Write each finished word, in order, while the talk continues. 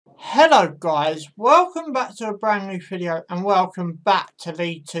Hello guys, welcome back to a brand new video and welcome back to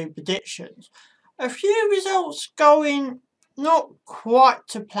League 2 predictions. A few results going not quite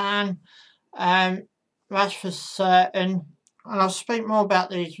to plan, that's for certain, and I'll speak more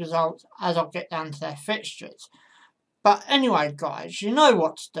about these results as I get down to their fixtures. But anyway guys, you know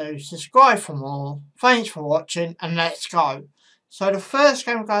what to do, subscribe for more, thanks for watching and let's go. So the first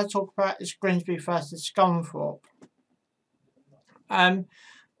game I'm going to talk about is Grimsby versus Scunthorpe.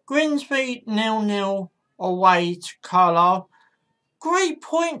 Grimsby 0-0 away to Carlisle. Great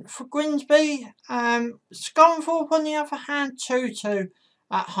point for Grimsby. Scunthorpe on the other hand 2-2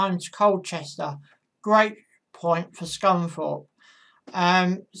 at home to Colchester. Great point for Scunthorpe.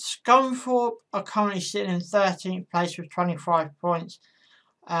 Scunthorpe are currently sitting in 13th place with 25 points.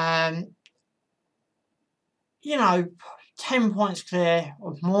 10 points clear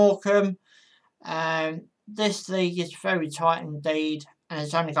of Morecambe. This league is very tight indeed, and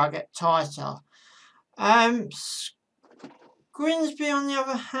it's only going to get tighter. Grimsby, on the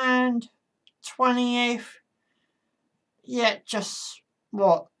other hand, 20th. Yeah, just,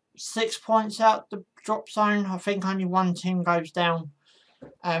 6 points out the drop zone. I think only one team goes down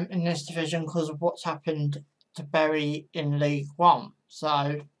in this division because of what's happened to Bury in League 1.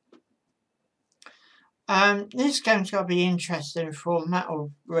 So, this game's going to be interesting for a matter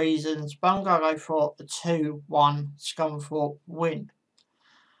of reasons, but I'm going to go for a 2-1 Scunthorpe win.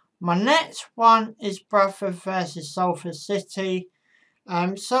 My next one is Bradford versus Salford City.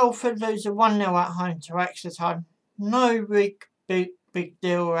 Salford losing 1-0 at home to Exeter. No big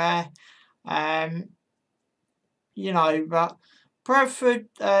deal there. But Bradford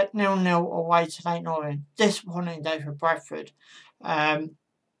 0-0 away to Leyton Orient. Disappointing day for Bradford. But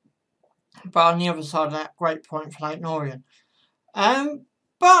on the other side of that, great point for Leyton Orient.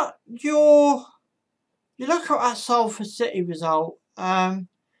 But you look at that Salford City result.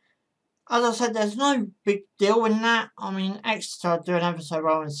 As I said, there's no big deal in that. I mean, Exeter are doing ever so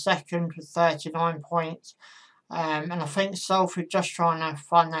well in second with 39 points. And I think Salford just trying to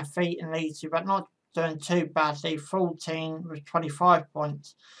find their feet in League 2, but not doing too badly. 14 with 25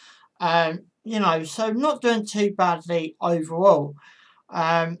 points. So not doing too badly overall.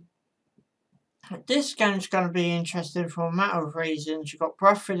 This game's going to be interesting for a matter of reasons. You've got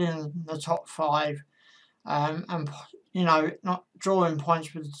Bradford in the top 5. And not drawing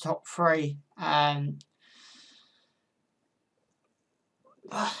points with the top 3.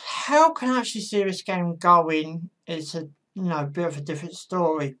 How can I actually see this game going is a bit of a different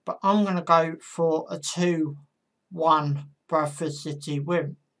story, but I'm going to go for a 2-1 Bradford City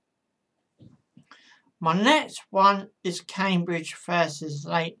win. My next one is Cambridge versus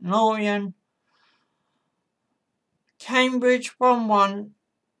Leyton Orient. Cambridge 1-1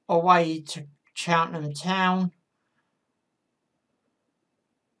 away to Cheltenham Town.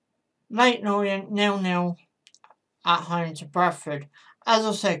 Leyton Orient 0-0 at home to Bradford. As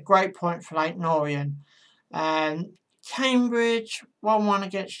I said, great point for Leyton Orient. Cambridge 1-1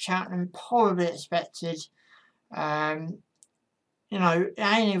 against Cheltenham, probably expected. It ain't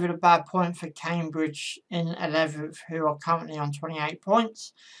even a bad point for Cambridge in 11th, who are currently on 28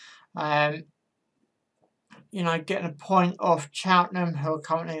 points. Getting a point off Cheltenham, who are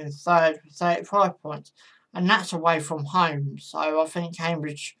currently in 3rd with 35 points. And that's away from home. So I think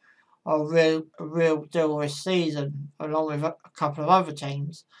Cambridge are a real deal this season, along with a couple of other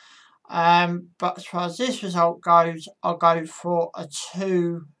teams. But as far as this result goes, I'll go for a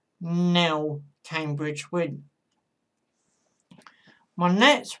 2-0 Cambridge win. My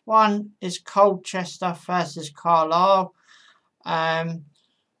next one is Colchester versus Carlisle.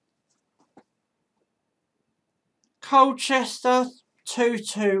 Colchester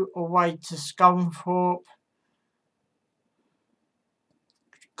 2-2 away to Scunthorpe.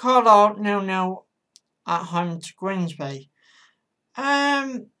 Carlisle 0-0 at home to Grimsby.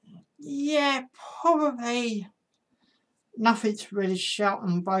 Yeah, probably nothing to really shout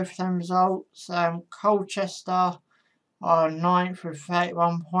on both of them results. Colchester are 9th with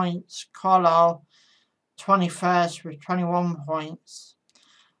 31 points. Carlisle 21st with 21 points.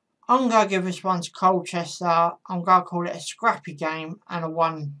 I'm going to give this one to Colchester. I'm going to call it a scrappy game and a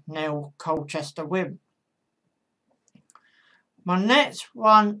 1-0 Colchester win. My next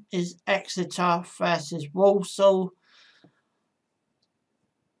one is Exeter versus Walsall.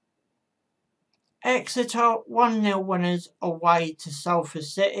 Exeter 1-0 winners away to Salford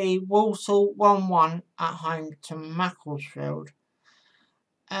City. Walsall 1-1 at home to Macclesfield.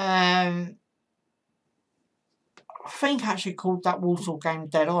 I think I actually called that Walsall game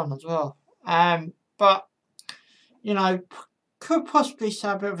dead on as well. But, could possibly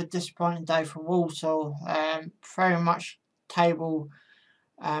say a bit of a disappointing day for Walsall. Very much table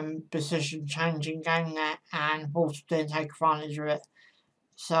decision changing game there, and Walsall didn't take advantage of it.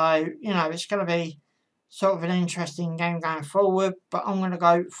 So, you know, it's going to be sort of an interesting game going forward, but I'm going to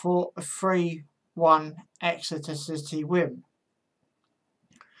go for a 3-1 Exeter City win.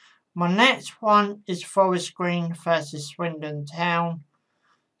 My next one is Forest Green versus Swindon Town.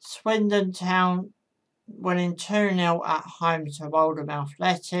 Swindon Town winning 2-0 at home to Oldham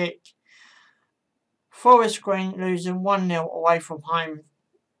Athletic. Forest Green losing 1-0 away from home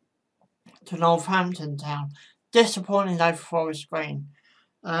to Northampton Town. Disappointing day for Forest Green.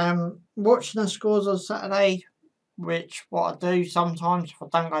 Watching the scores on Saturday, which what I do sometimes if I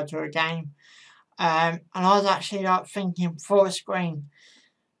don't go to a game, and I was actually like thinking Forest Green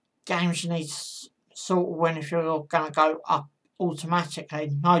games you need to sort of win if you're going to go up automatically.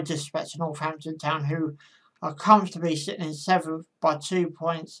 No disrespect to Northampton Town, who are comfortably sitting in 7th by 2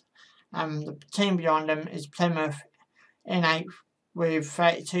 points. The team behind them is Plymouth in 8th with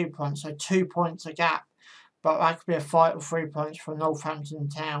 32 points, so 2 points a gap. But that could be a fight of 3 points for Northampton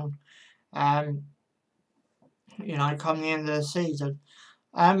Town, you know, come the end of the season.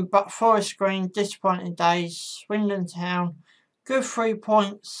 But Forest Green, disappointing days. Swindon Town, good 3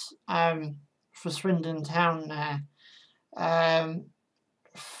 points for Swindon Town there.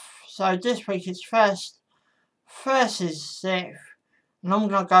 So this week it's first versus 6th, and I'm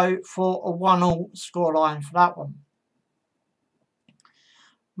going to go for a 1-1 scoreline for that one.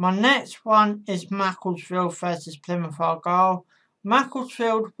 My next one is Macclesfield versus Plymouth Argyle.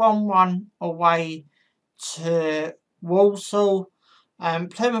 Macclesfield 1-1 away to Walsall.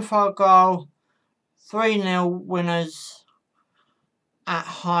 Plymouth Argyle 3-0 winners at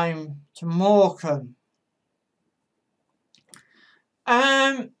home to Morecambe.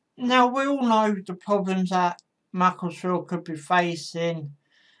 Now we all know the problems that Macclesfield could be facing.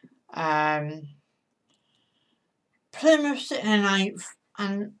 Plymouth sitting in 8th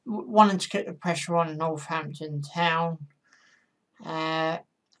and wanting to get the pressure on Northampton Town. I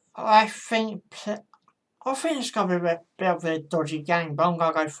think it's going to be a bit of a dodgy game, but I'm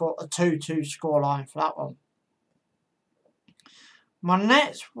going to go for a 2-2 scoreline for that one. My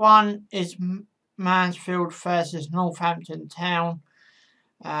next one is Mansfield versus Northampton Town.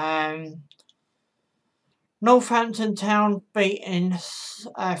 Northampton Town beating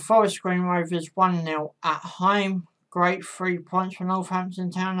Forest Green Rovers 1-0 at home. Great 3 points for Northampton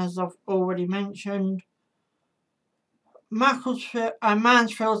Town, as I've already mentioned. Mansfield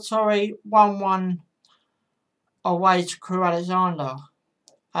 1-1 away to Crewe Alexandra.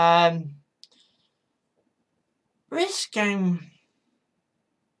 This game,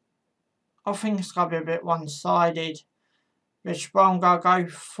 I think it's going to be a bit one-sided, which I'm going to go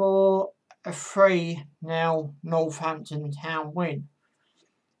for a 3-0 Northampton Town win.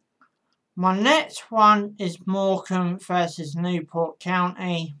 My next one is Morecambe versus Newport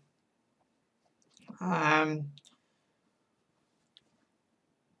County.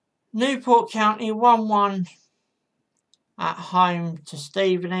 Newport County 1-1 at home to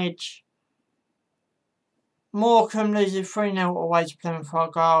Stevenage. Morecambe losing 3-0 away to Plymouth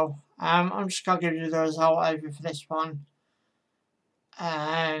Argyle. I'm just going to give you the result over for this one.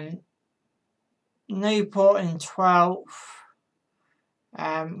 Newport in 12th.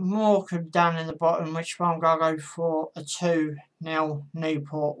 Morecambe down in the bottom, which one I'm going to go for a 2-0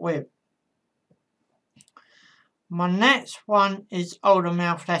 Newport win. My next one is Oldham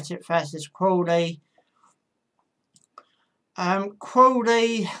Athletic versus Crawley.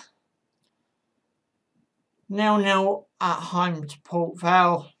 Crawley 0-0 at home to Port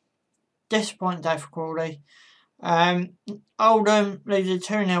Vale. Disappointing day for Crawley. Oldham losing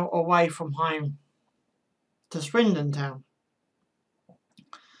 2-0 away from home to Swindon Town.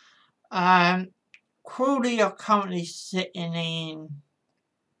 Crawley are currently sitting in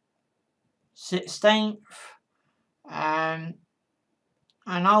 16th, and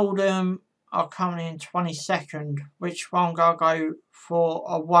Oldham are currently in 22nd, which one I'm going to go for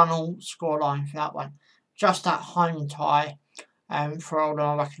a 1-1 scoreline for that one. Just that home tie for Oldham.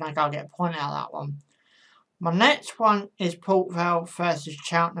 I reckon they're going to get a point out of that one. My next one is Port Vale versus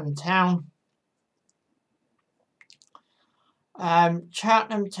Cheltenham Town.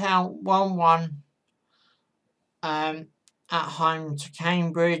 Cheltenham Town 1-1 at home to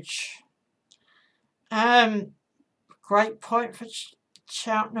Cambridge. Great point for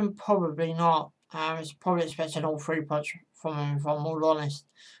Cheltenham? Probably not. It's probably expecting all 3 points from them, if I'm all honest.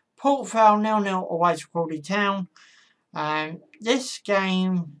 Port Vale 0-0 away to Crawley Town. This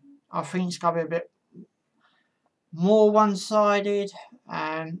game, I think it's going to be a bit more one-sided.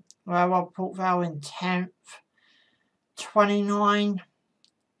 Port Vale in 10th, 29.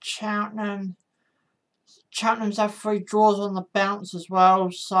 Cheltenham Cheltenham's have 3 draws on the bounce as well,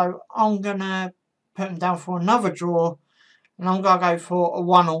 so I'm going to put them down for another draw, and I'm going to go for a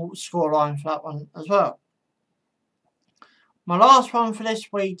 1-1 scoreline for that one as well. My last one for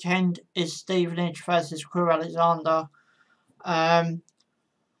this weekend is Stevenage versus Crewe Alexandra.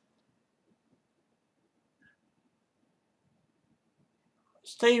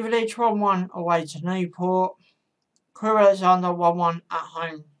 Stevenage 1-1 away to Newport. Crewe Alexandra 1-1 at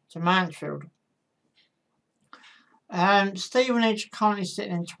home to Mansfield. Stevenage currently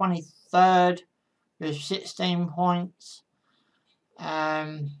sitting in 23rd with 16 points.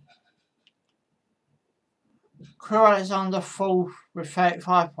 Crewe Alexandra 4th with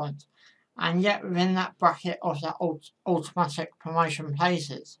 35 points. And yet within that bracket of that automatic promotion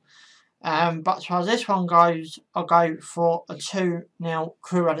places. But as far as this one goes, I'll go for a 2-0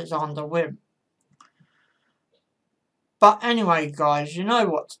 Crewe Alexandra win. But anyway, guys, you know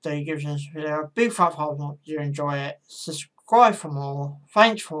what to do. Give this video a big thumbs up if you enjoy it. Subscribe for more.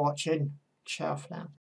 Thanks for watching. Ciao for now.